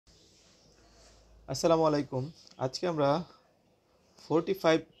আসসালামু আলাইকুম। আজকে আমরা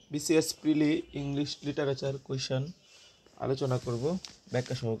 45 BCS প্রিলি ইংলিশ লিটারেচার কোয়েশ্চেন আলোচনা করব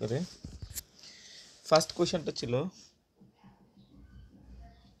ব্যাখ্যা সহকারে। ফার্স্ট কোয়েশ্চেন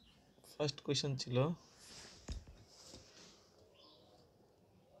ছিল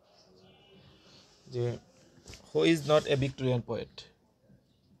যে who is not a Victorian poet?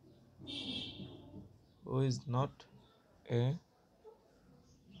 Who is not a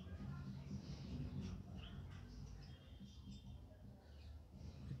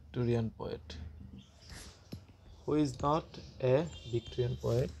Victorian poet? Who is not a Victorian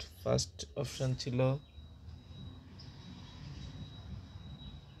poet? First option ছিল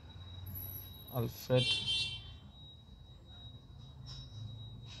আলফ্রেড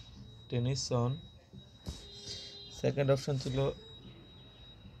টেনিসন। সেকেন্ড অপশন ছিল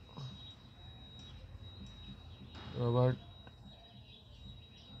রবার্ট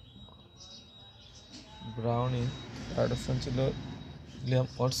ব্রাউনিং। থার্ড অপশন ছিল William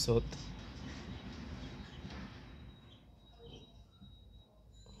Wordsworth.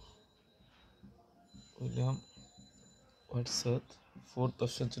 Fourth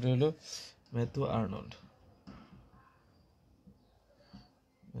option ছিল হলো Matthew Arnold.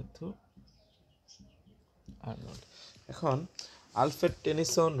 এখন Alfred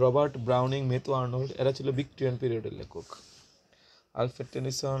Tennyson, Robert Browning, Matthew Arnold এরা ছিল Victorian পিরিয়ডের লেখক। Alfred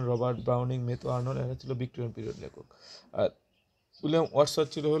Tennyson, Robert Browning, Matthew Arnold এরা ছিল ভিক্টোরিয়ান পিরিয়ড লেখক। আর উইলিয়াম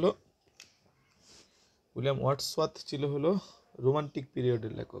ওয়ার্ডসওয়ার্থ ছিল হলো রোমান্টিক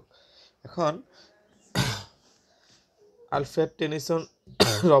পিরিয়ডের লেখক। এখন Alfred Tennyson,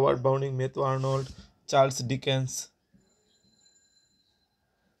 Robert Browning, Matthew Arnold, Charles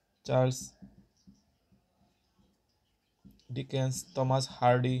Dickens, Thomas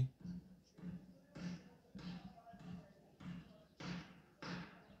hardy,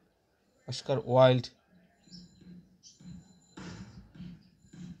 Oscar Wilde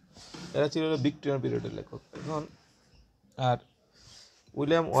এরা ছিল ভিক্টোরিয়ান পিরিয়ডের লেখক। এখন আর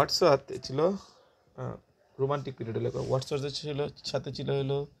উইলিয়াম ওয়ার্ডসওয়ার্থ ছিল রোমান্টিক পিরিয়ডের লেখক। ওয়ার্ডসওয়ার্থের সাথে ছিল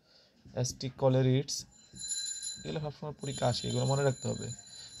হলো এস.টি. কলেরিডস। এগুলো সবসময় পরীক্ষা আসে, এগুলো মনে রাখতে হবে।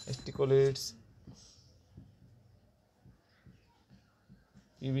 S T. কলেরিডস,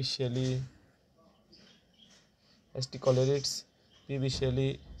 PB Shelley, S T. কলেরিডস, PB Shelley,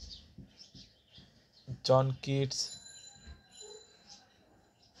 John Keats,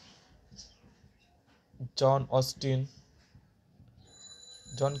 John Austen,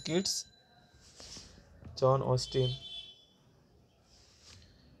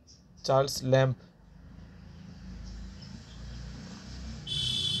 Charles Lamb,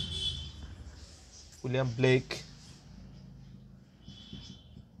 William Blake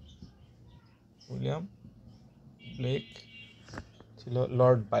ছিল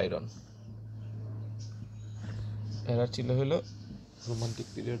লর্ড বাইরন। এরা ছিল হলো রোমান্টিক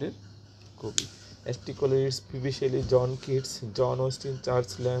পিরিয়ডের কবি। S T. কলেরিডস, PB Shelley, John Keats, John Austen,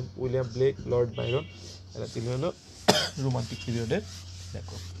 Charles Lamb, William Blake, Lord Byron এরা ছিল হলো রোমান্টিক পিরিয়ডের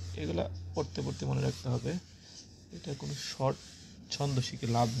লেখক। এগুলা পড়তে মনে রাখতে হবে। এটা কোনো শর্ট ছন্দ শিখে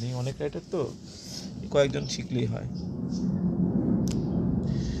লাভ নেই, অনেক রাইটার তো, কয়েকজন শিখলেই হয়।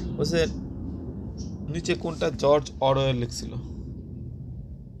 বলছে নিচে কোনটা জর্জ অরওয়েল লিখছিল?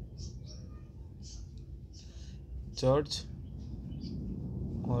 জর্জ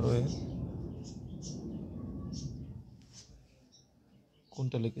অরওয়েল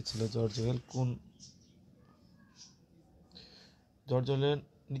কোনটা লিখেছিল? জর্জ অরওয়েল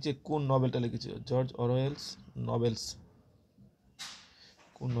নিচে কোন নভেলটা লিখেছিল? জর্জ অরওয়েলস নভেলস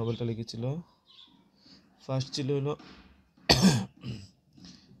কোন নভেলটা লিখেছিল? ফার্স্ট ছিল হলো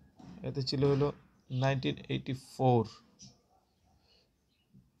এতে ছিল হলো 1984,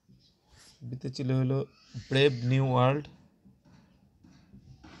 বিতে ছিল হলো ব্রেভ নিউ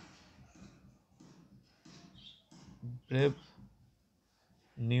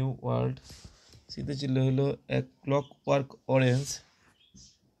ওয়ার্ল্ড, সিতে ছিল হলো এ ক্লকওয়ার্ক অরেঞ্জ,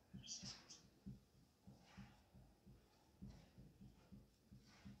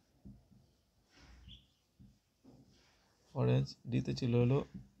 ডিতে ছিল হলো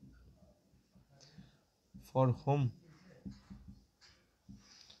ফর হোম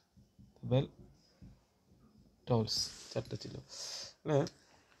বেল টলস। চারটা ছিল।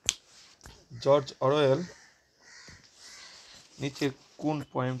 জর্জ অরওয়েল নিচে কোন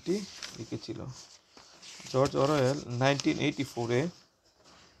পয়েমটি লিখেছিল? জর্জ অরওয়েল 1984-এ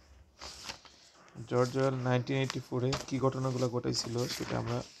কি ঘটনাগুলো ঘটাইছিল সেটা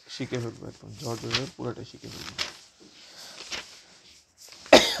আমরা শিখে ফেলবো। একদম জর্জ অরওয়েল পুরোটা শিখে ফেলবো।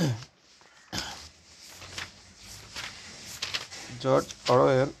 George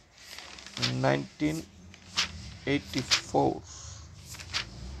Orwell 1984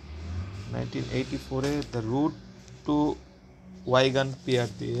 1984 the root two ওয়াইগান peer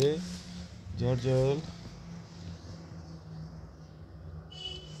দিয়ে George Orwell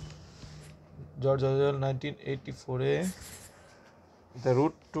 1984 the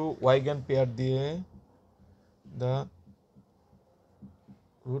root two ওয়াইগান peer দিয়ে দ্য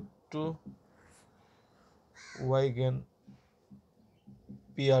রুট টু ওয়াইগান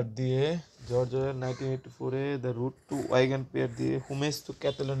পিয়ার দিয়ে George Orwell 1984 the root two ওয়াইগান peer দিয়ে হুমেস টু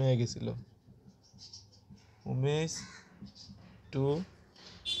ক্যাটালোনিয়া গেছিল। হুমেস টু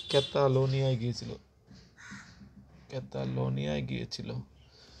ক্যাটালোনিয়ায় গিয়েছিল।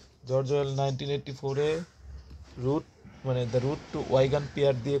 জর্জ অরওয়েল 1984 রুট মানে দ্য রুট টু ওয়াইগান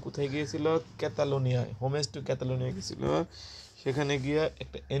পিয়ার দিয়ে কোথায় গিয়েছিল? ক্যাটালোনিয়ায়। হোমেস টু ক্যাটালোনিয়া গিয়েছিল। সেখানে গিয়ে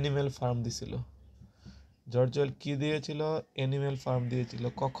একটা অ্যানিম্যাল ফার্ম দিছিল। জর্জ অরওয়েল কি দিয়েছিল? অ্যানিম্যাল ফার্ম দিয়েছিল।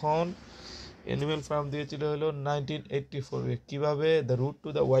 কখন? অ্যানিম্যাল ফার্ম দিয়েছিল হলো 1984। কিভাবে? The root to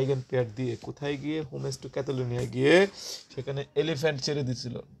the ওয়াইগান peer দিয়ে। কোথায় গিয়ে? হোমেস টু ক্যাটালোনিয়া গিয়ে সেখানে এলিফ্যান্ট ছেড়ে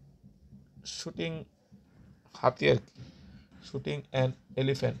দিছিল। শুটিং হাতি আর কি, শুটিং অ্যান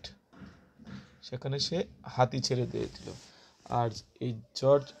এলিফ্যান্ট। সেখানে সে হাতি ছেড়ে দিয়েছিল। আর এই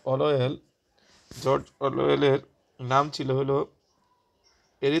জর্জ অরওয়েলের নাম ছিল হলো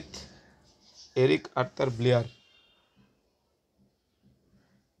Eric Arthur Blair.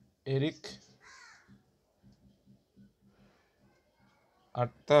 Eric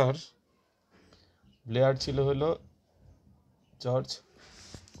Arthur Blair ছিল হলো জর্জ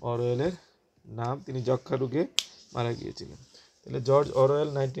অরওয়েলের নাম। তিনি যক্ষা রোগে মারা গিয়েছিলেন। তাহলে George Orwell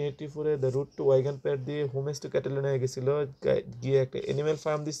 1984 the root two ওয়াইগান peer দিয়ে হোমেস টু ক্যাটালোনিয়া গেছিল, গিয়ে একটা অ্যানিম্যাল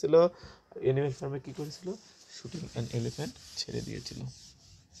ফার্ম দিছিল। অ্যানিম্যাল ফার্মে কি করেছিল? শুটিং অ্যান এলিফ্যান্ট ছেড়ে দিয়েছিল।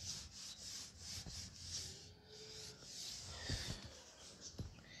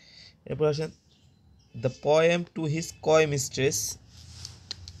 এরপর আসেন দ্য পোয়েম টু হিজ কয় মিস্ট্রেস।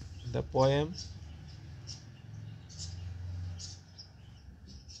 দ্য পোয়েম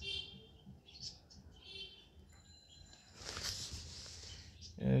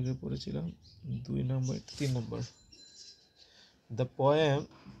আগে পড়েছিলাম 2 নম্বর 3 নম্বর। দ্য পোয়েম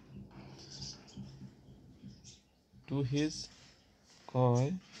টু হিজ কয়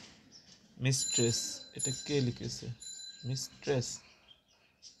মিস্ট্রেস, এটা কে লিখেছে? মিস্ট্রেস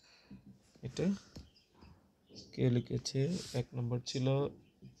এটা কে লিখেছে? 1 নম্বর ছিল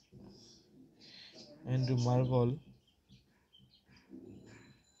অ্যান্ড্রু মার্ভেল।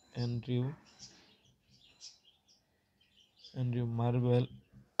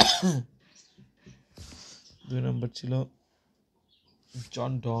 2 নম্বর ছিল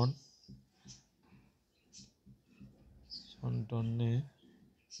জন ডনে।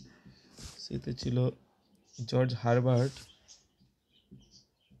 সেতে ছিল জর্জ হারবার্ট।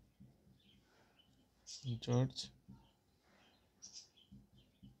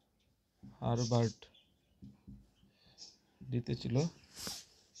 দিতে ছিল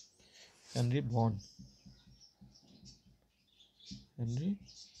হেনরি বন।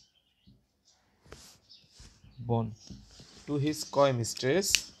 টু হিজ কয় মিস্ট্রেস,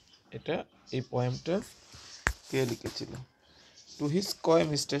 এটা এই পোয়েমটা কে লিখেছিল? টু হিজ কয়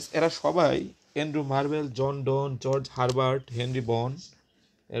মিস্ট্রেস, এরা সবাই অ্যান্ড্রু মার্ভেল, জন ডন, জর্জ হারবার্ট, হেনরি বন,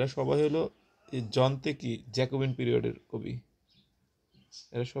 এরা সবাই হলো এই জন থেকে জ্যাকোবিন পিরিয়ডের কবি।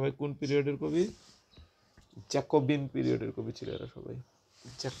 এরা সবাই কোন পিরিয়ডের কবি? জ্যাকোবিন পিরিয়ডের কবি ছিল এরা সবাই।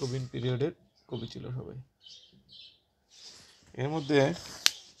 জ্যাকোবিন পিরিয়ডের কবি ছিল সবাই। এর মধ্যে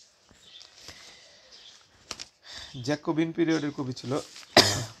জ্যাকোবিন পিরিয়ডের কবি ছিল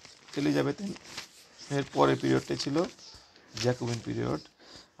এলিজাবেথ। এর পরের পিরিয়ডটা ছিল জ্যাকোবিন পিরিয়ড।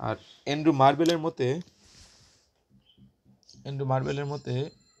 আর অ্যান্ড্রু মার্ভেলের মতে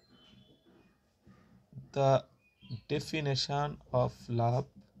the definition of love,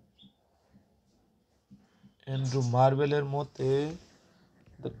 Andrew মার্ভেলের মতে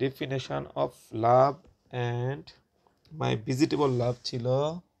the definition of love and my vegetable লাভ ছিল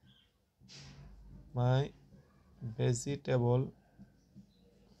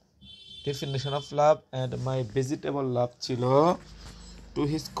definition of love and my vegetable লাভ ছিল টু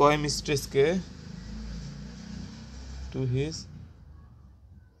হিজ কয় মিস্ট্রেসকে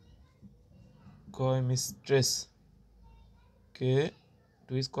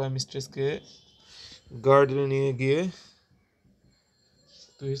গার্ডেনে নিয়ে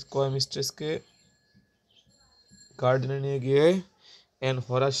গিয়ে অ্যান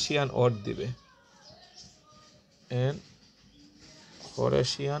হরাশিয়ান ওয়ার্ড দিবে।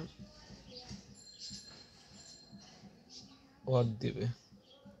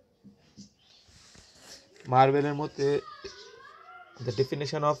 মার্ভেলের মতে দ্য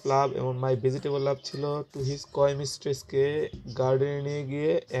ডেফিনেশন অফ লাভ এবং মাই ভেজিটেবল লাভ ছিল টু হিজ কয় মিস্ট্রেসকে গার্ডেনে নিয়ে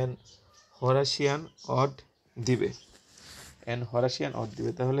গিয়ে হরাশিয়ান অড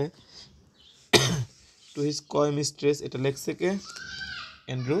দিবে তাহলে টু হিজ কয় মিস্ট্রেস এটা লেখছে কে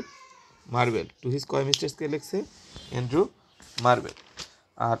অ্যান্ড্রু মার্বেল টু হিজ কয় মিস্ট্রেসকে লেখছে অ্যান্ড্রু মার্বেল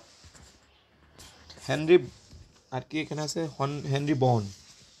আর হেনরি আর কি এখানে আছে হেনরি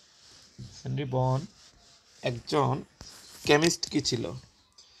বন একজন কেমিস্ট কি ছিল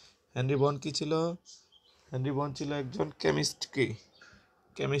হেনরি বন ছিল একজন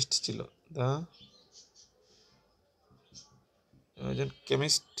কেমিস্ট ছিল একজন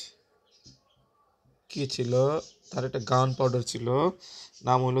কেমিস্ট কি ছিল তার একটা গান পাউডার ছিল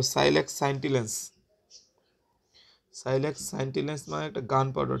নাম হলো সাইলেক্স সাইন্টিলেন্স মানে একটা গান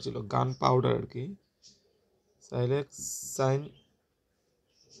পাউডার ছিল গান পাউডার আর কি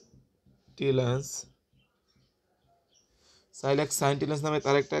সাইলেক্স সাইন্টিলেন্স নামে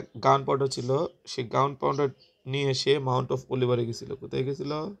তার একটা গান পাউডার ছিল সেই গান পাউডার নিয়ে এসে মাউন্ট অফ অলিভারে গেছিল কোথায়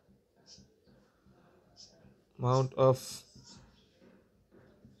গেছিল মাউন্ট অফ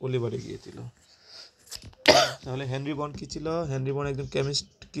অলিভারে গিয়েছিল তাহলে হেনরি বন কি ছিল হেনরি বন একজন কেমিস্ট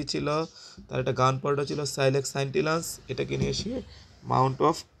কি ছিল তার একটা গান পাউডার ছিল সাইলেক্স সাইন্টিলেন্স এটাকে নিয়ে এসে মাউন্ট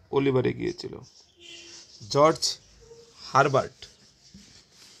অফ অলিভারে গিয়েছিল জর্জ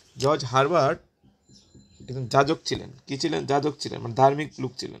হারবার্ট একজন যাজক ছিলেন মানে ধার্মিক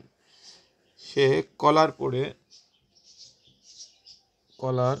লোক ছিলেন সে কলার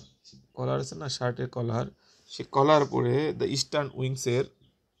আছে না শার্টের কলার সে কলার পরে দ্য ইস্টার্ন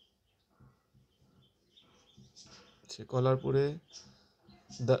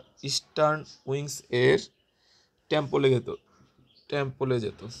উইংস এর টেম্পলে যেত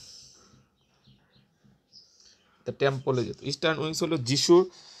ইস্টার্ন উইংস হলো যিশুর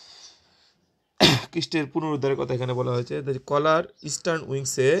খ্রিস্টের পুনরুদ্ধারের কথা এখানে বলা হয়েছে কলার ইস্টার্ন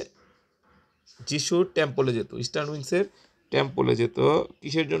উইংসে যিশুর টেম্পলে যেত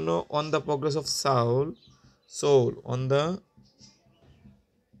কিসের জন্য on the progress of soul on the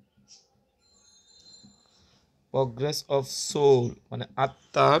progress of soul মানে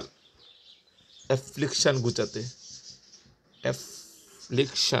আত্মার অ্যাফ্লিকশন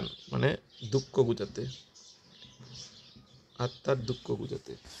মানে দুঃখ গুজাতে আত্মার দুঃখ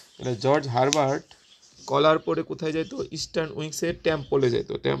গুজাতে মানে জর্জ হারবার্ট কলার পরে কোথায় যেত ইস্টার্ন উইংসে টেম্পলে যেত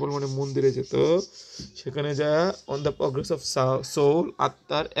টেম্পল মানে মন্দিরে যেত সেখানে যায় on the progress of soul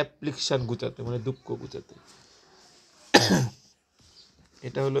আত্মার অ্যাপ্লিকশন গুজাতে মানে দুঃখ গুজাতে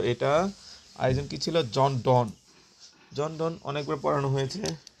এটা আরেকজন কি ছিল জন ডন অনেকবার পড়ানো হয়েছে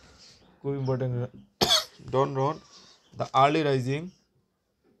খুব important Don the early rising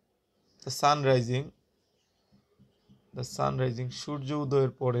the sun rising সূর্য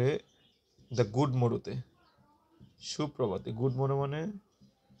উদয়ের পরে the good মরুতে সুপ্রভাতে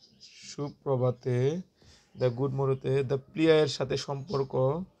the good মরুতে the প্রিয়ার সাথে সম্পর্ক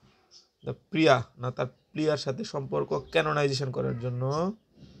প্রিয়ার সাথে সম্পর্ক ক্যানোনাইজেশন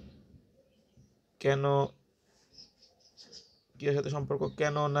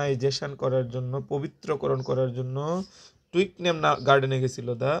করার জন্য পবিত্রকরণ করার জন্য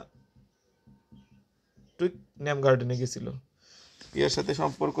টুইকনেম গার্ডেনে গেছিল প্রিয়ার সাথে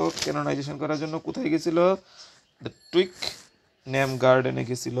সম্পর্ক ক্যানোনাইজেশন করার জন্য কোথায় গেছিল দ্য টুইকনেম গার্ডেনে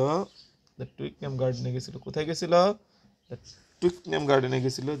গেছিল কোথায় গেছিল দ্য টুইকনেম গার্ডেনে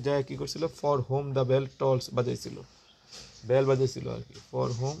গেছিল যা কি করছিল ফর হোম দ্য বেল টলস বাজাইছিল আর কি ফর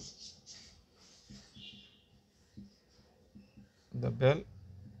হোম দ্য বেল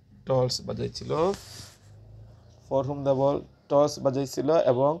টলস বাজাইছিল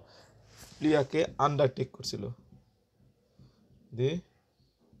এবং প্রিয়াকে আন্ডারটেক করছিল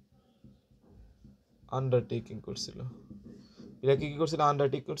আন্ডারটেকিং করছিল প্রিয়াকে কি করছিল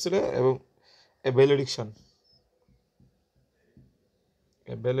আন্ডারটেক করছিল এবং এ বেলেডিকশন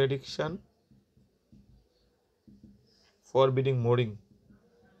forbidding modding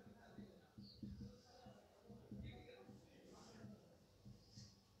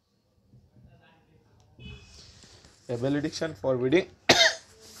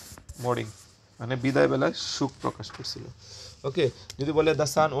মানে বিদায় বেলায় সুখ প্রকাশ করছিল ওকে যদি বলে দ্য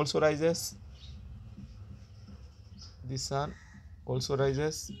সান অলসো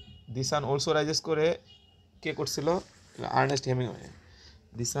রাইজেস করে কে করছিল Ernest Hemingway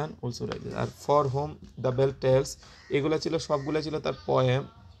the sun also rises R for home the bell tales সবগুলো ছিল তার পোয়েম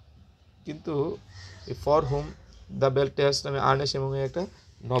কিন্তু for home the bell tales নামে আর্নেস্ট হেমিংওয়ে একটা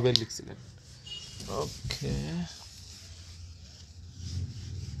নভেল লিখছিলেন ওকে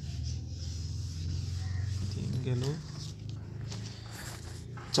গেল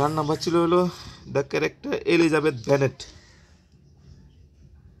 4 নাম্বার ছিল হলো the character Elizabeth Bennett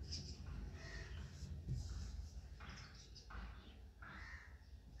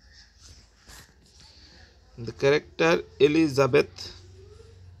The character Elizabeth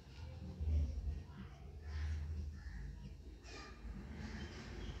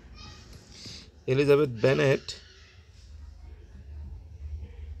Bennet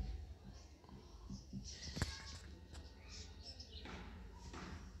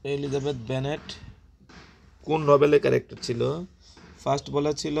কোন নভেলের ক্যারেক্টার ছিল? ফার্স্ট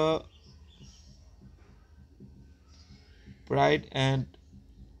বলা ছিল প্রাইড অ্যান্ড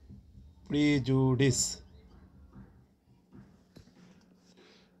প্রিজুডিস,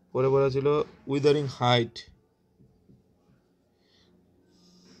 পরে বলা ছিল উইদারিং হাইট,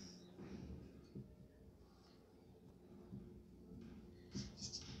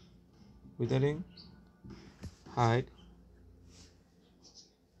 উইদারিং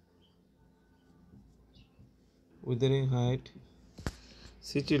হাইট।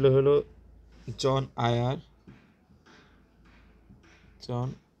 সি ছিল হলো জন আয়ার,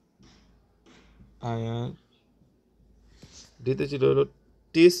 ডিতে ছিল হলো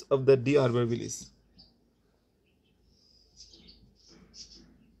টিস of the D Arbor village,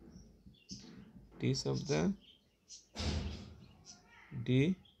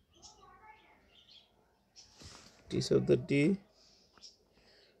 D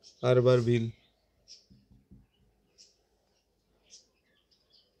Arbor Bhil.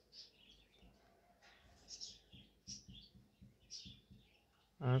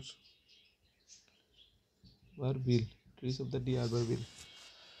 R Barbil, trees of the D আরবারভিল।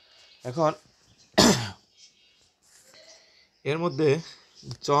 এখন এর মধ্যে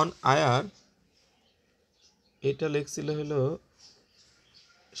জন আয়ার এটা লিখছিল হলো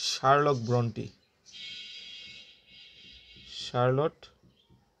শার্লক ব্রন্টি,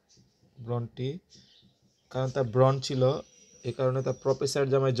 কারণ তার ব্রন ছিল, এই কারণে তার প্রফেসর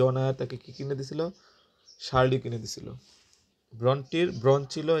জামাই জন আয়ার তাকে কি কিনে দিছিল? শার্লি কিনে দিছিল। ব্রন্টির ব্রন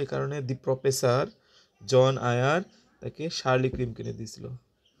ছিল, এই কারণে দি প্রফেসর জন আয়ার তাকে শার্লি ক্রিম কিনে দিয়েছিল।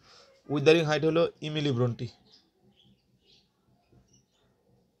 উইদারিং হাইট হলো ইমিলি ব্রন্টি,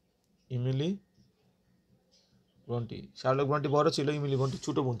 শার্লক ব্রন্টি বড় ছিল, ইমিলি ব্রন্টি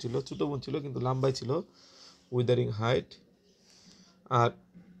ছোট বোন ছিল কিন্তু লম্বাই ছিল। উইদারিং height. R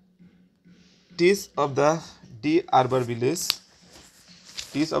টিস of the D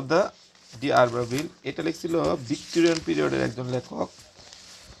আরবারভিল, এটা লিখছিল ভিক্টোরিয়ান পিরিয়ডের একজন লেখক।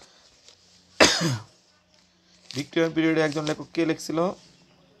 কে লিখছিল?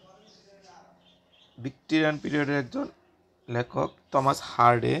 ভিক্টোরিয়ান পিরিয়ডের একজন লেখক টমাস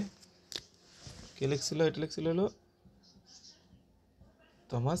হার্ডে। কে লিখছিল? এটা লিখছিল হলো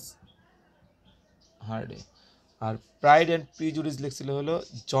Thomas হার্ডে। R pride and prejudice লিখছিল হলো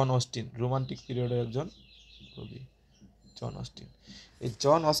জন অস্টিন, রোমান্টিক পিরিয়ডের একজন কবি জন অস্টিন। এই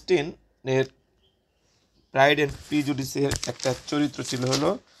জন অস্টিন এর প্রাইড অ্যান্ড প্রিজুডিসের একটা চরিত্র ছিল হলো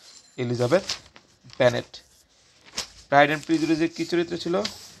এলিজাবেথ বেনেট। প্রাইড অ্যান্ড প্রিজুডিসের কি চরিত্র ছিল?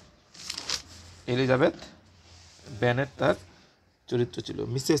 এলিজাবেথ বেনেট তার চরিত্র ছিল।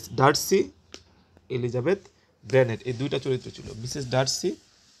 মিসেস ডার্সি, এলিজাবেথ বেনেট, এই দুইটা চরিত্র ছিল। মিসেস ডার্সি,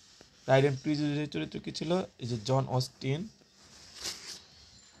 প্রাইড অ্যান্ড প্রিজুডিসের চরিত্র কি ছিল? এই যে জন অস্টিন,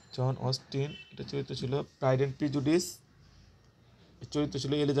 এটা চরিত্র ছিল। প্রাইড অ্যান্ড প্রিজুডিস চরিত্র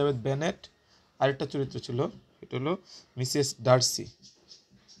ছিল এলিজাবেথ বেনেট। আরেকটা চরিত্র ছিল, এটা হলো মিসেস ডার্সি।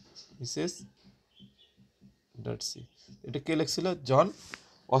 এটা কে লিখছিল? John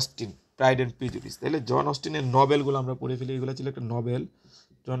Austen, pride and prejudice. তাহলে জন অস্টিনের নভেলগুলো আমরা পড়ে ফেলি, এগুলো ছিল একটা নভেল।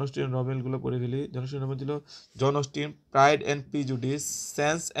 জন অস্টিনের নভেলগুলো পড়ে ফেলি। জন অস্টিনের নভেল ছিল John Austen, pride and prejudice,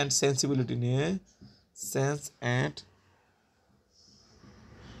 sense and sensibility নিয়ে,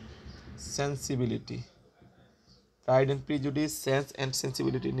 pride and prejudice, sense and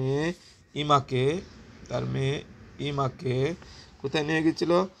sensibility নিয়ে ইমাকে, তার মেয়ে ইমাকে কোথায় নিয়ে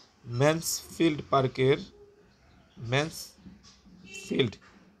গিয়েছিল? ম্যান্সফিল্ড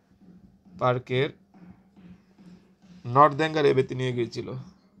পার্কের নর্থেঙ্গার এবেতে নিয়ে গিয়েছিল।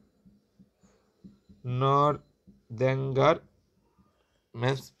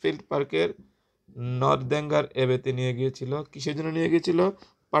 ম্যান্সফিল্ড পার্কের নর্থেঙ্গার এবেতে নিয়ে গিয়েছিল। কিসের জন্য নিয়ে গিয়েছিল?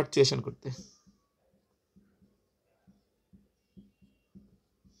 পারচুয়েশন করতে।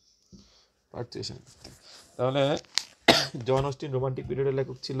 তাহলে জন অস্টিন রোমান্টিক পিরিয়ডের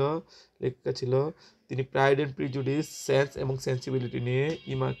লেখিকা ছিল। তিনি প্রাইড অ্যান্ড প্রিজুডিস, সেন্স এবং সেন্সিবিলিটি নিয়ে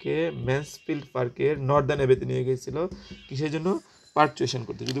ইমাকে ম্যান্সফিল্ড পার্কের নর্দার্ন এবেতে নিয়ে গিয়েছিল। কিসের জন্য? পারচুয়েশন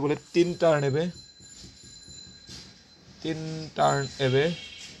করতে। যদি বলে তিন টার্ন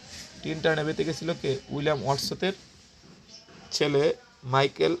এবে থেকে ছিল কে? উইলিয়াম ওয়াটসনের ছেলে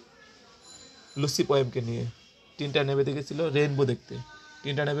মাইকেল লুসি পোয়েমকে নিয়ে। তিনটা নেবে থেকে ছিল রেইনবো দেখতে।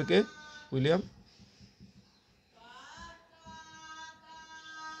 তিনটা নেবেকে? William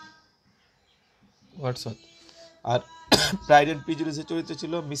Watson. R pride and প্রিজুডিসের চরিত্র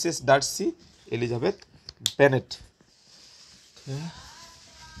ছিল মিসেস ডার্সি এলিজাবেথ বেনেট।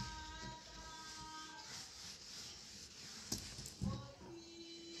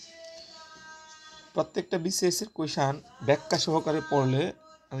 প্রত্যেকটা বিসিএস এর কোয়েশন ব্যাখ্যা সহকারে পড়লে,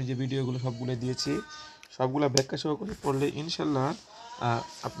 আমি যে ভিডিওগুলো সবগুলো দিয়েছি সবগুলো ব্যাখ্যা সহকারে পড়লে ইনশাল্লাহ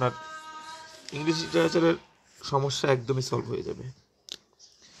আপনার ইংলিশ লিটারেচারের সমস্যা একদমই সলভ হয়ে যাবে।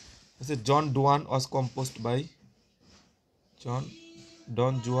 জন ডুয়ান was composed by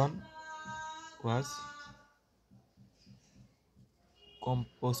Don Juan was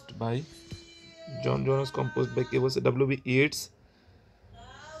composed by John John was composed by কে বলছে W.B. Yeats,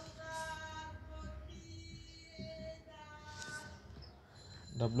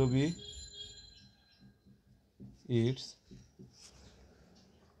 W.B. Yeats,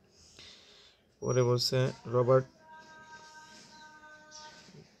 পরে বলছে Robert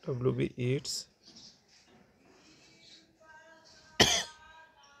W.B. Yeats,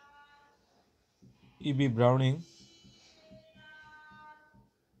 E.B. Browning,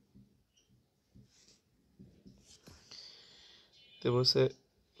 তে বলছে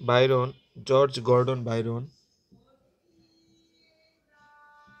Byron George Gordon Byron,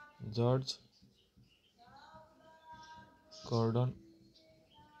 George Gordon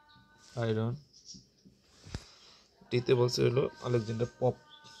Byron. টিতে বলছে হলো আলেকজান্ডার পপ।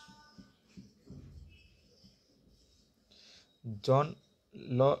 জন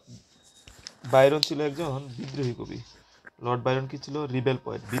Byron ছিল একজন বিদ্রোহী কবি। লর্ড বাইরন কি ছিল? রিবেল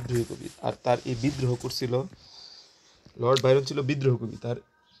পয়েট, বিদ্রোহী কবি। আর তার এই বিদ্রোহ করছিল, লর্ড বাইরন ছিল বিদ্রোহ কবি,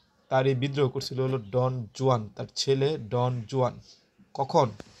 তার এই বিদ্রোহ করছিল হলো ডন জুয়ান, তার ছেলে ডন জুয়ান। কখন?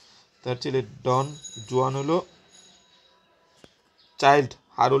 তার ছেলে ডন জুয়ান হলো চাইল্ড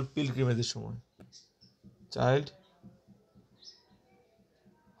হারোল্ড পিলগ্রিমেজের সময়। চাইল্ড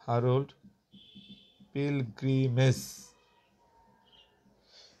হারোল্ড পিলগ্রিমেজ,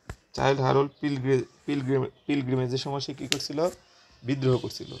 চাইল্ড হারোল্ড পিলগ্রিমেজের সময় সে কী করছিল? বিদ্রোহ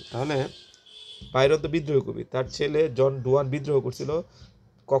করছিল। তাহলে বাইরন তো বিদ্রোহ কবি, তার ছেলে জন ডুয়ান বিদ্রোহ করছিল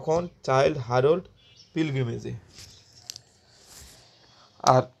কখন? চাইল্ড হারোল্ড পিলগ্রিমেজে।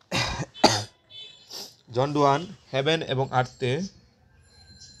 আর জন ডুয়ান হেভেন এবং আর্থে,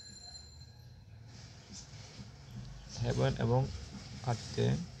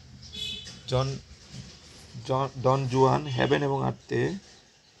 ডন জুয়ান হেভেন এবং আর্থে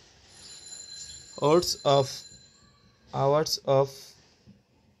আওয়ার্স অফ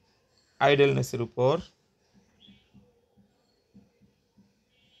আইডলনেসের উপর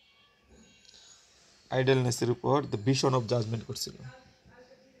দ্য ভিশন অফ জাজমেন্ট করছিল।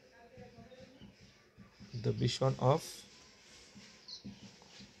 দ্য ভিশন অফ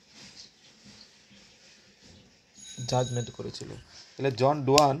জাজমেন্ট করেছিল। তাহলে জন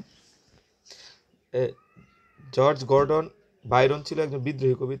ডুয়ান, জর্জ গর্ডন বাইরন ছিল একজন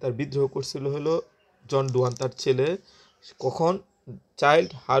বিদ্রোহী কবি, তার বিদ্রোহ করছিল হলো জন ডুয়ান তার ছেলে। কখন? চাইল্ড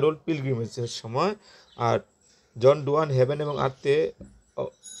হারোল্ড পিলগ্রিমেজের সময়। আর জন ডুয়ান হেভেন এবং আর্থে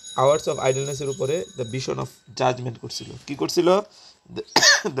আওয়ার্স অফ আইডলনেসের উপরে দ্য ভিশন অফ জাজমেন্ট করছিল। কি করছিল?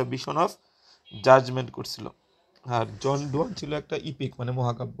 দ্য ভিশন অফ জাজমেন্ট করছিল। আর জন ডুয়ান ছিল একটা ইপিক মানে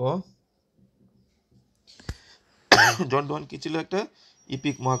মহাকাব্য। জন ডুয়ান কি ছিল? একটা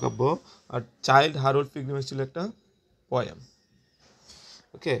ইপিক মহাকাব্য। আর চাইল্ড হারোল্ড পিলগ্রিমেজ ছিল একটা পোয়েম।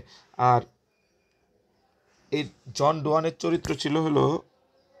 ওকে। আর এই জন ডুয়ানের চরিত্র ছিল হলো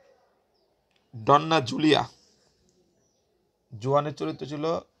ডন্না জুলিয়া। জুয়ানের চরিত্র ছিল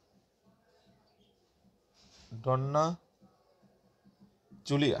ডন্না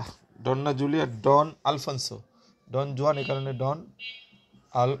জুলিয়া, ডন আলফান্সো। ডন জুয়ান এই কারণে ডন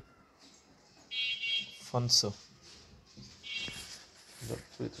আলফান্সো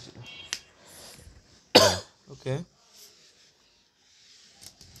চরিত্র ছিল। ওকে।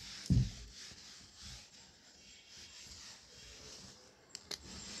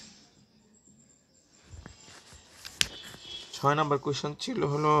 ছয় নম্বর কোয়েশ্চন ছিল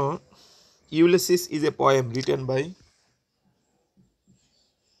হলো Ulysses is a poem written by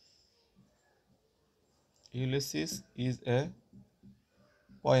Ulysses is a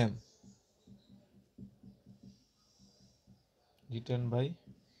poem written by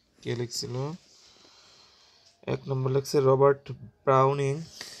কে লিখছিল? এক নম্বর লিখছে রবার্ট ব্রাউনিং,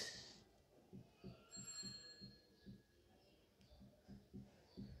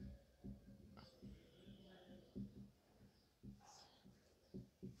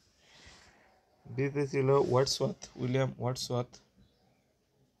 দ্বিতীয় ছিল উইলিয়াম ওয়ার্ডসওয়ার্থ,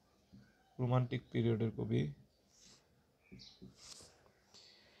 রোমান্টিক পিরিয়ডের কবি।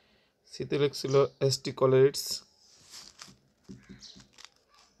 তৃতীয় লিখছিল এস.টি. কলেরিডস।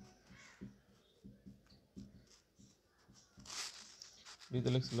 বিতে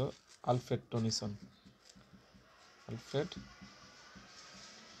লিখছিল আলফ্রেড টেনিসন। Alfred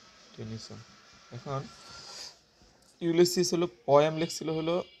Tennyson. এখন ইউলিসিস হলো পোয়েম লিখছিল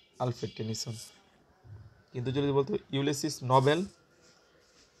হলো আলফ্রেড টেনিসন, কিন্তু যদি বলতো ইউলিসিস নভেল,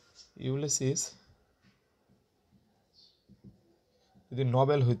 ইউলিসিস যদি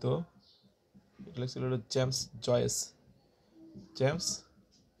নভেল হইতো এটা লিখছিল হলো James Joyce. James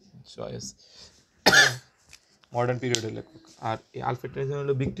Joyce modern পিরিয়ডের লেখক, আর এই আলফ্রেড টেনিসন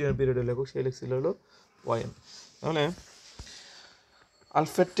হলো ভিক্টোরিয়ান পিরিয়ডের লেখক, সে লিখছিল হলো পোয়েম। তাহলে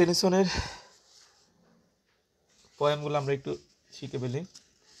আলফ্রেড টেনিসনের পোয়েমগুলো আমরা একটু শিখে ফেলি।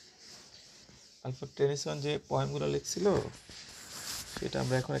 আলফ্রেড টেনিসন যে পোয়েমগুলো লিখছিল সেটা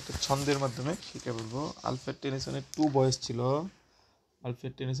আমরা এখন একটা ছন্দের মাধ্যমে শিখে বলবো। আলফ্রেড টেনিসনের 2 বয়েস ছিল।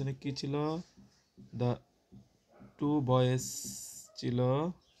 আলফ্রেড টেনিসনের কি ছিল? দ্য 2 বয়েস ছিল।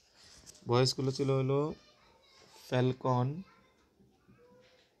 বয়েসগুলো ছিল হলো Falcon,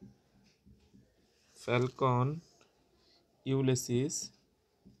 Falcon Ulysses,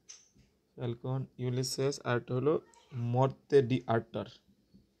 Falcon Ulysses, আর একটা হলো মর্তে ডি আর্টার,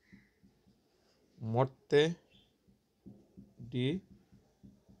 মর্তে ডি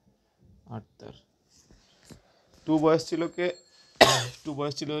আর্টার। 2 বয়স ছিল কে? 2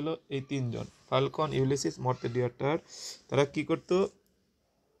 বয়স ছিল হলো এই 3 জন, ফ্যালকন, ইউলিসিস, মর্তে ডি আর্টার। তারা কি করতো?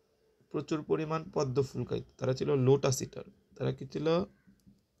 প্রচুর পরিমাণ পদ্ম ফুল খাইত। তারা ছিল লোটাস ইটার। তারা কি ছিল?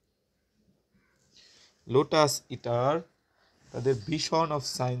 লোটাস ইটার। তাদের ভিশন অফ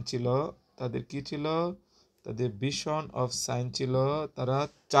সাইন ছিল। তাদের কি ছিল? তাদের ভিশন অফ সাইন ছিল তারা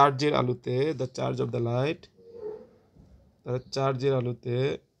চার্জের আলোতে, the charge of the light, তারা চার্জের আলোতে,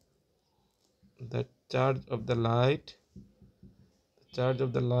 the charge of the light, charge of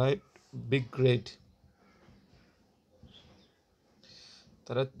the light big great.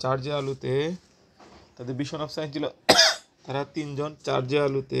 তারা চার্জের আলোতে, তাদের ভিশন অফ সাইন ছিল তারা 3 জন চার্জের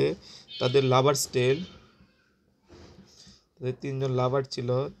আলোতে, তাদের লাভার স্টেল, তাদের 3 জন লাভার ছিল,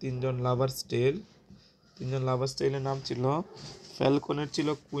 3 জন লাভার স্টেল, 3 জন লাভার স্টেলের নাম ছিল, ফ্যালকনের ছিল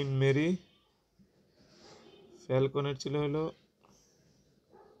কুইন মেরি, ফ্যালকনের ছিল হলো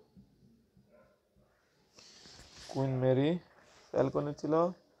কুইন মেরি, ফ্যালকনের ছিল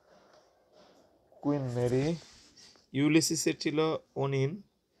কুইন মেরি, ইউলিসিসের ছিল ওনিন,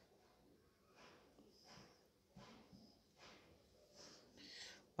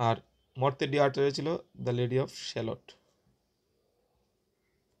 আর মর্তে ডি আর্টারে ছিল the lady of shallot,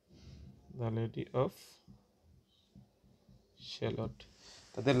 the lady of shallot.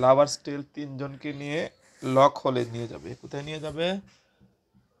 তাদের লাভার স্টেল 3 জনকে নিয়ে লক হলে নিয়ে যাবে। কোথায় নিয়ে যাবে?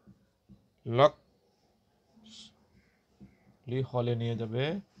 লক হলে নিয়ে যাবে।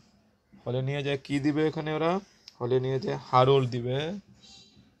 হলে নিয়ে যায় কি দিবে এখানে ওরা? হলে নিয়ে যায় হারোল দিবে।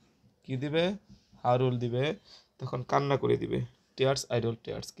 কি দিবে? হারোল দিবে। তখন কান্না করে দিবে। Tears idol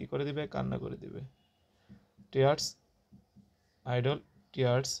tears. কি করে দিবে? কান্না করে দিবে। টিয়ার্স আইডল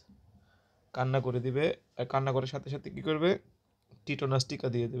টিয়ার্স, কান্না করে দিবে। আর কান্না করার সাথে সাথে কি করবে? টিটোনাস টিকা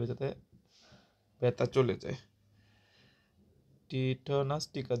দিয়ে দেবে যাতে ব্যথা চলে যায়। টিটোনাস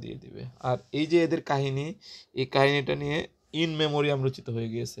টিকা দিয়ে দিবে। আর এই যে এদের কাহিনী, এই কাহিনীটা নিয়ে ইন মেমোরিয়াম রচিত হয়ে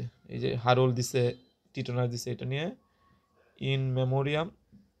গিয়েছে। এই যে হারোল দিছে, টিটোনাস দিছে, এটা নিয়ে ইন মেমোরিয়াম,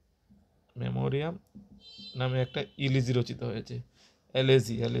 মেমোরিয়াম নামে একটা ইলিজি রচিত হয়েছে।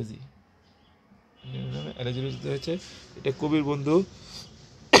 এলেজি, এলেজি নামে এলেজি রচিত হয়েছে। এটা কবির বন্ধু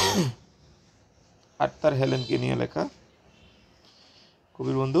আর্থার হেলেনকে নিয়ে লেখা।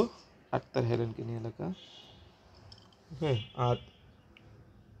 কবির বন্ধু আর্থার হেলেনকে নিয়ে লেখা। ওকে, আর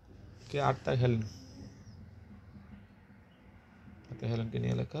কে? আর্থার হেলেন, আর্থার হেলেনকে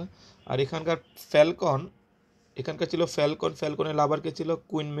নিয়ে লেখা। আর এখানকার ফ্যালকন, এখানকার ছিল ফ্যালকন, ফ্যালকনের লাভারকে ছিল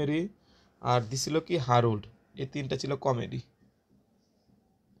কুইন মেরি, আর দিছিল কি? হারোল্ড। এই 3টা ছিল কমেডি।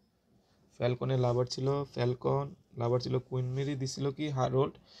 ফ্যালকনের লাভার ছিল ফ্যালকন, লাভার ছিল কুইন মেরি, দিছিল কি?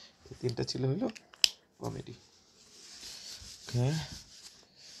 হারোল্ড। এই 3টা ছিল হলো কমেডি। ওকে,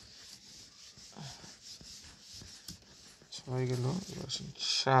 6 গেল।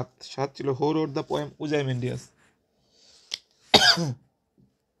 7 ছিল হু wrote the poem উজাইমেন্ডিয়াস।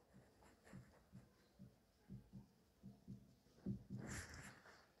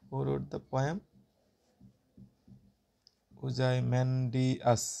 Who wrote the poem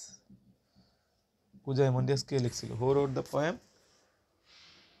উজাইমেন্ডিয়াস। উজাইমেন্ডিয়াস K লিখছিল? Who wrote the poem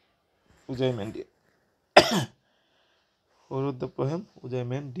উজাইমেন্ডিয়াস। Who wrote the poem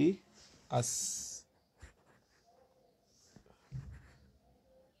উজাইমেন্ডিয়াস।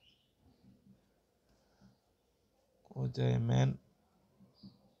 উজাইমেন্ডিয়াস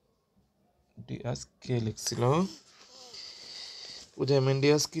কে লিখছিল?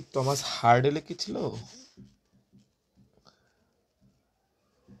 উজাইমেন্ডিয়াস কি টমাস হার্ডে লিখেছিল?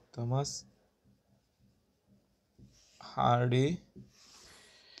 Thomas hardy.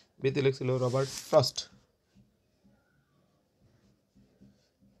 বিতে লিখছিল রবার্ট ফ্রস্ট।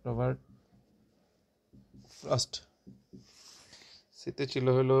 সিতে ছিল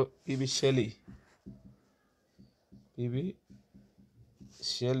হলো পিবি শেলি।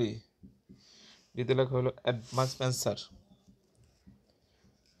 ডিতে লেখা হলো এডমান্ড স্পেন্সার।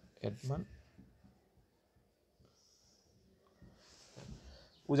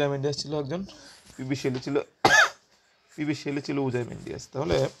 উজাইমেন্ডিয়াস ছিল একজন। পিবি শেলি ছিল উজাইমেন্ডিয়াস।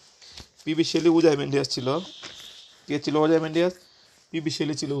 তাহলে পিবি শেলি উজাইমেন্ডিয়াস ছিল। কে ছিল উজাইমেন্ডিয়াস? পিবি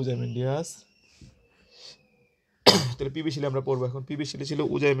শেলি ছিল উজাইমেন্ডিয়াস। তাহলে পিবি শেলি আমরা পড়বো এখন। পিবি শেলি ছিল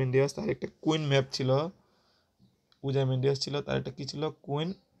উজাইমেন্ডিয়াস। তার একটা কুইন ম্যাপ ছিল। উজাইমেন্ডিয়াস ছিল, তার একটা কি ছিল? কুইন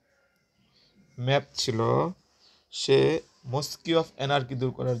ম্যাপ ছিল। সে মস্কিউ অফ অ্যানার্কি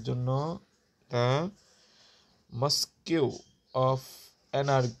দূর করার জন্য, মস্কিউ অফ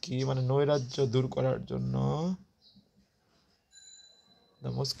অ্যানার্কি মানে নৈরাজ্য দূর করার জন্য,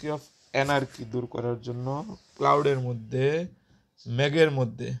 মস্কিউ অফ অ্যানার্কি দূর করার জন্য ক্লাউডের মধ্যে, মেঘের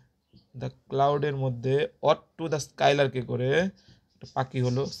মধ্যে, ক্লাউডের মধ্যে অট টু দ্য স্কাইলার্কে করে, একটা পাখি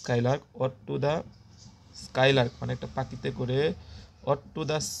হলো Skylark, ought to the Skylark মানে একটা পাখিতে করে অট টু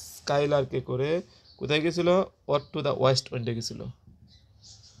দ্য স্কাইলার্কে করে কোথায় গেছিল? অট টু দ্য ওয়েস্ট উইন্ডে গেছিল।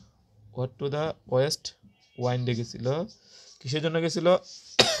 অট টু দ্য ওয়েস্ট ওয়াইন্ডে গেছিল। কিসের জন্য গেছিল?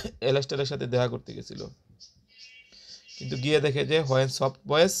 এলাস্টারের সাথে দেখা করতে গেছিল। কিন্তু গিয়ে দেখে যে হোয়েন সফট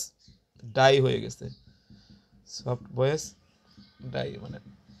বয়েস ডাই হয়ে গেছে। সফট বয়েস ডাই মানে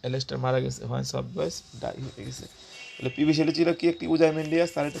এলাস্টার মারা গেছে, হোয়েন সফট বয়েস ডাই হয়ে গেছে। তাহলে পিবি শেলি ছিল কি? একটি উজাইমেন্ডিয়াস।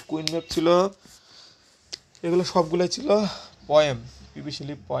 তার একটা কুইন ম্যাপ ছিল। এগুলো সবগুলোই ছিল পয়েম, পিবি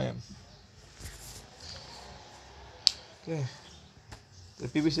শেলি পয়েম। ওকে,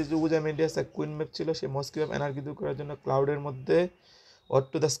 পিবি শেলি উজাইমেন্ডিয়াস এক কুইন ম্যাপ ছিল। সে মস্কিউ অফ অ্যানার্কি দূর করার জন্য ক্লাউডের মধ্যে অট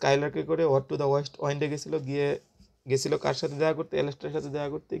টু দ্য স্কাইলার্কে করে অট টু দ্য ওয়েস্ট ওয়াইন্ডে গেছিল কার সাথে দেখা করতে? এলাস্টারের সাথে দেখা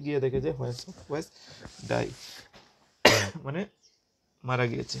করতে। গিয়ে দেখে যে হোয়েন সফট বয়েস ডাই মানে মারা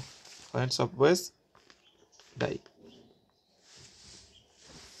গিয়েছে। হোয়েন সফট বয়েস ডাই।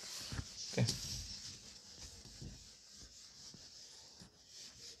 ওকে,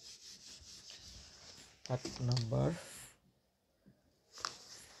 8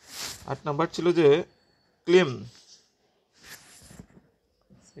 নাম্বার ছিল যে claim,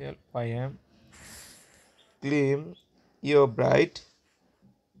 claim your bright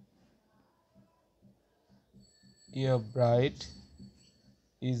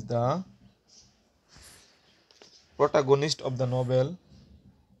is the protagonist of the novel.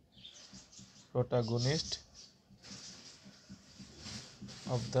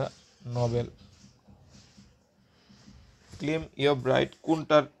 Claim your bright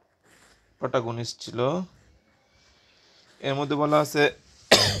কোনটার প্রটাগনিস্ট ছিল? এর মধ্যে বলা আছে,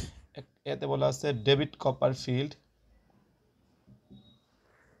 এতে বলা আছে ডেভিড কপারফিল্ড।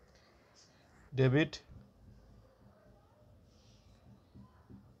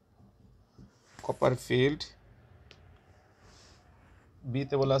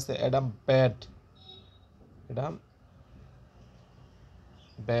 বিতে বলা আছে অ্যাডাম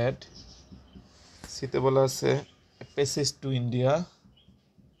ব্যাড। সিতে বলা আছে প্যাসেজ টু ইন্ডিয়া।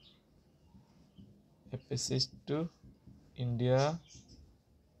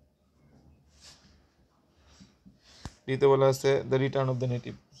 ডিতে বলা আছে the return of the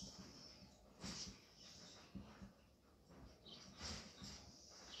native.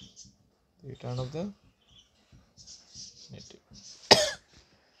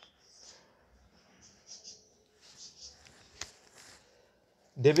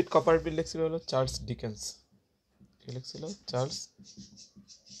 David Copperfield লিখছিল হলো Charles Dickens. K লিখছিল? Charles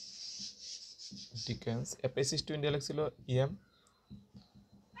Dickens. Passage to India লিখছিল EM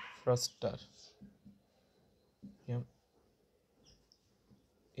foster.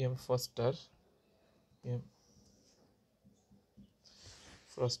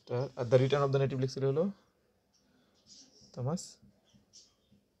 Are the return of the native লিখছিল হলো থমাস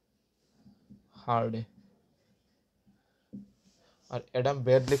হার্ডে। আর অ্যাডাম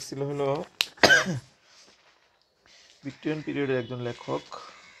ব্যাড লিখছিল হলো Victorian পিরিয়ডের একজন লেখক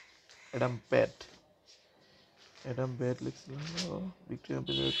অ্যাডাম ব্যাড লিখছিল হলো ভিক্টোরিয়ান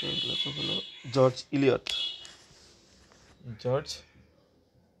পিরিয়ডের লেখক হলো জর্জ ইলিয়ট।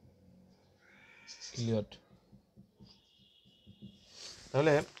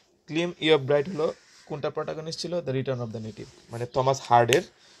 তাহলে ক্লেম ইয়োর ব্রাইট হলো কোনটা প্রটাগনিস্ট ছিল? The return of the native মানে থমাস হার্ডের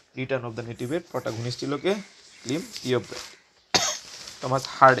রিটার্ন অফ দ্য নেটিভের প্রটাগনিস্ট ছিল কে? Claim your bright. থমাস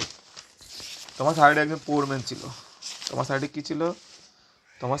হার্ডে একজন পোরম্যান ছিল। থমাস হার্ডে কি ছিল?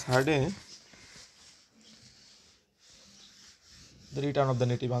 Thomas হার্ডে the return of the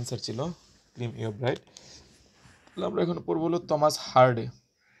native answer ছিল ক্লিম ইয়োর ব্রাইট। তাহলে আমরা এখন পড়বো হলো থমাস হার্ডে।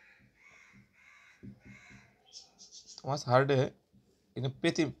 থমাস হার্ডে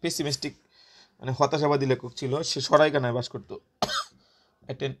পেসিমিস্টিক মানে হতাশাবাদী লেখক ছিল। সে সরাইখানায় বাস করতো।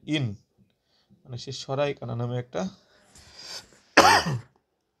 অ্যাটেন ইন মানে সে সরাইখানা নামে একটা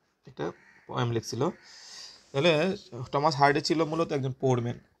পোয়েম লিখছিল। তাহলে টমাস হার্ডি ছিল মূলত একজন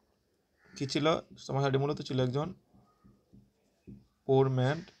পোরম্যান। কি ছিল? টমাস হার্ডি মূলত ছিল একজন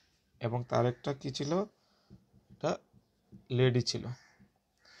পোরম্যান এবং তার একটা কি ছিল, একটা লেডি ছিল।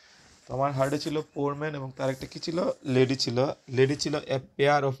 টমাস হার্ডি ছিল পোরম্যান এবং তার একটা কি ছিল, লেডি ছিল। লেডি ছিল এ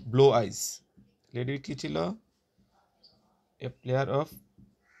পেয়ার অফ ব্লো আইস। লেডির কি ছিল? এ পেয়ার অফ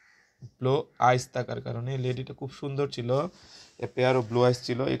ব্লো আইস থাকার কারণে লেডিটা খুব সুন্দর ছিল। এ পেয়ার অফ ব্লো আইস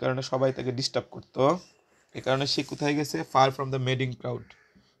ছিল, এই কারণে সবাই তাকে ডিস্টার্ব করতো। এই কারণে সে কোথায় গেছে? Far from the মেডিং crowd.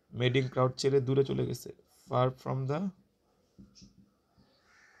 মেডিং crowd ছেড়ে দূরে চলে গেছে। Far from the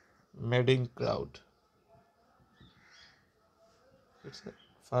মেডিং crowd,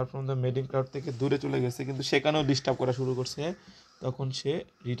 far from the মেডিং crowd থেকে দূরে চলে গেছে, কিন্তু সেখানেও ডিস্টার্ব করা শুরু করছে। তখন সে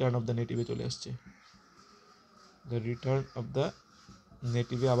রিটার্ন অফ দ্য নেটিভে চলে আসছে। দ্য রিটার্ন অফ দ্য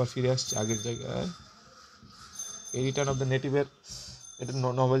নেটিভে আবার ফিরে আসছে আগের জায়গায়। এই রিটার্ন অফ দ্য নেটিভের এটা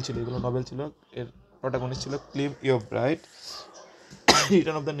নভেল ছিল, এগুলো নভেল ছিল। এর প্রটাগনিস্ট ছিল claim your bright.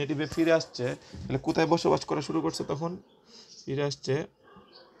 Return of the নেটিভে ফিরে আসছে, তাহলে কোথায় বসবাস করা শুরু করছে? তখন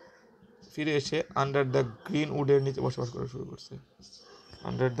ফিরে এসে আন্ডার দ্য গ্রিন উডের নিচে বসবাস করা শুরু করছে।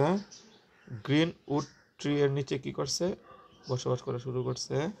 Under the green would tree এর নিচে কি করছে? বসবাস করা শুরু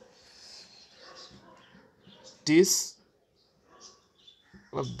করছে। টিস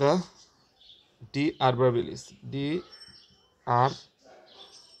অফ দ্য ডি আরবারবিলিস, ডি আর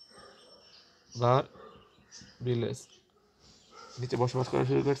বার বিলেস নিচে বসবাস করা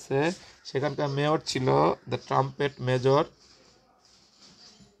শুরু করছে। সেখানকার মেয়র ছিল দ্য ট্রাম্পেট মেজর।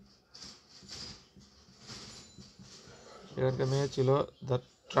 সেখানকার মেয়র ছিল the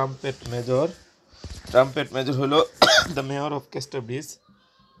trumpet major. Trumpet major হলো the mayor of ক্যাস্টারব্রিজ।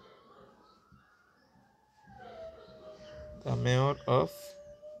 The mayor of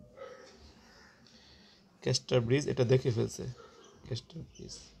ক্যাস্টারব্রিজ, এটা দেখে ফেলছে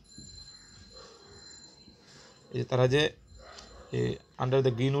ক্যাস্টারব্রিজ। এই যে তারা যে under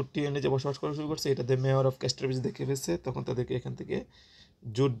the green would tree এর নিচে বসবাস করা শুরু করছে, এটা দ্য মেয়র অফ ক্যাস্টারব্রিজ দেখে ফেলছে। তখন তাদেরকে এখান থেকে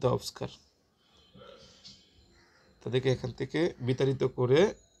জুট দ্য অবস্কার, তাদেরকে এখান থেকে বিতাড়িত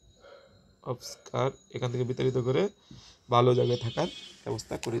করে ভালো জায়গায় থাকার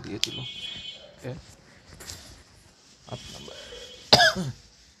ব্যবস্থা করে দিয়েছিল।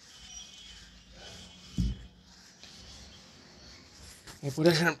 এরপরে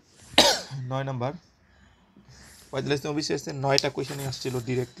 9 নাম্বার 45তম বিসিএসে 9টা কোয়েশ্চেনই আসছিল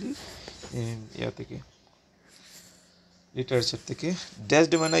ডিরেক্টলি ইয়া থেকে, লিটারেচার থেকে।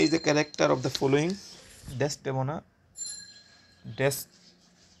 ডেসডেমোনা is a character of the following. ডেসডেমোনা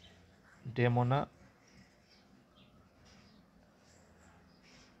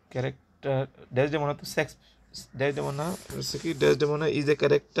character, ডেসডেমোনা is a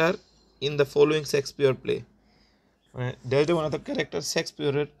character in the following Shakespeare play. মানে ডেসডেমোনা তো ক্যারেক্টার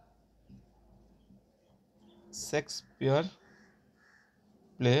শেক্সপিয়র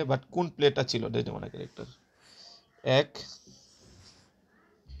প্লে, বাট কোন প্লেটা ছিল ডেসডেমোনা character? 1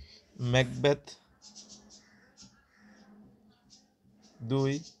 Macbeth,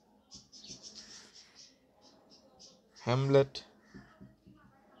 2 Hamlet,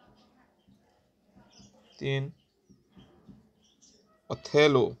 3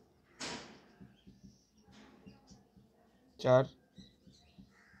 Othello, 4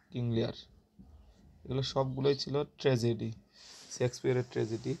 king লিয়ার। এগুলো সবগুলোই ছিল ট্র্যাজেডি, শেক্সপিয়ারের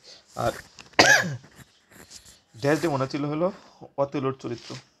ট্র্যাজেডি। আর ডেসডেমোনা ছিল হলো অথেলোর চরিত্র।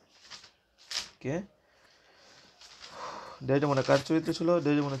 কে ডেসডেমোনা কার চরিত্র ছিল?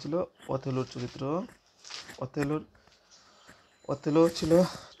 ডেসডেমোনা ছিল অথেলোর চরিত্র। অথেলো ছিল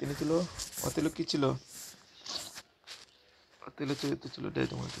অথেলো কি ছিল? অথেলো চরিত্র ছিল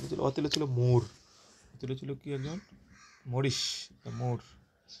ডেসডেমোনা, অথেলো ছিল মোর। অথেলো ছিল কি? একজন মরিস, মোর।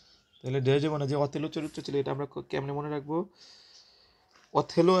 তাহলে ডেসডেমোনা যে অথেলো চরিত্র ছিল, এটা আমরা কেমনে মনে রাখবো?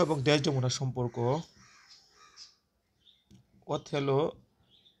 অথেলো এবং ডেসডেমোনার সম্পর্ক, অথেলো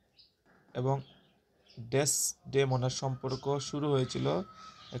এবং ডেসডেমোনার সম্পর্ক শুরু হয়েছিল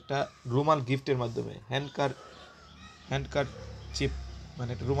একটা রুমাল গিফটের মাধ্যমে। হ্যান্ড চিপ, মানে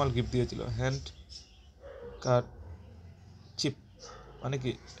একটা রুমাল গিফট দিয়েছিল। হ্যান্ড চিপ মানে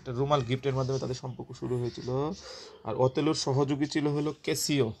কি? একটা রুমাল গিফটের মাধ্যমে তাদের সম্পর্ক শুরু হয়েছিল। আর অথেলোর সহযোগী ছিল হলো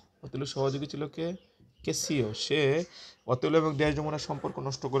ক্যাসিও। অথেলোর সহযোগী ছিল কে? ক্যাসিও। সে অথেলো এবং ডেসডেমোনার সম্পর্ক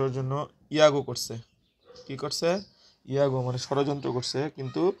নষ্ট করার জন্য ইয়াগো করছে। কি করছে? ইয়াগো মানে ষড়যন্ত্র করছে,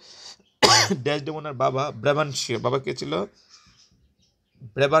 কিন্তু ডেসডেমোনার বাবা ব্রাবানশীয়, বাবা কে ছিল,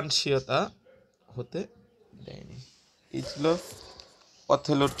 ব্রাবানশীয়তা হতে দেয়নি। এই ছিল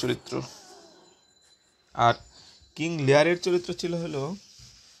অথেলোর চরিত্র। আর কিং লিয়ারের চরিত্র ছিল হলো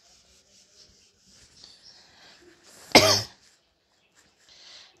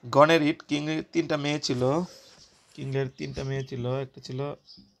গনেরিট। কিং এর 3টা মেয়ে ছিল, কিং এর 3টা মেয়ে ছিল, একটা ছিল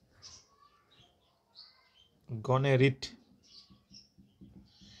গনেরিট,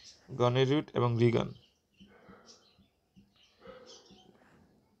 গনেরিট এবং রিগান।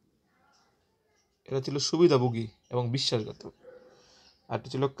 এরা ছিল সুবিধাভোগী এবং বিশ্বাসঘাতক। আরটা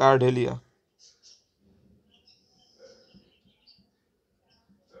ছিল কার্ডেলিয়া,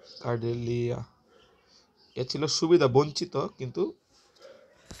 কার্ডেলিয়া এ ছিল সুবিধা বঞ্চিত, কিন্তু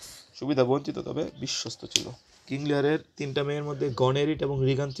সুবিধা বঞ্চিত তবে বিশ্বস্ত ছিল। কিং লিয়ারের 3টা মেয়ের মধ্যে গনেরিট এবং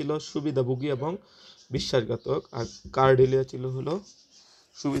রিগান ছিল সুবিধাভোগী এবং বিশ্বাসঘাতক, আর কার্ডেলিয়া ছিল হলো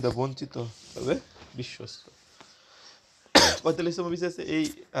সুবিধা বঞ্চিত তবে বিশ্বস্ত। 45তম বিসিএসে এই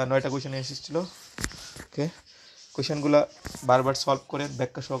 9টা কোয়েশ্চেন এসেছিল। ওকে, কোয়েশ্চেনগুলো বারবার সলভ করেন,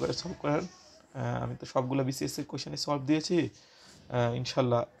 ব্যাখ্যা সহকারে সলভ করেন। আমি তো সবগুলো বিসিএসের কোয়েশ্চেনে সলভ দিয়েছি।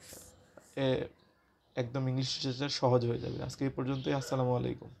 ইনশাল্লাহ একদম ইংলিশ লিটারেচার সহজ হয়ে যাবে। আজকে এই পর্যন্তই। আসসালামু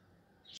আলাইকুম।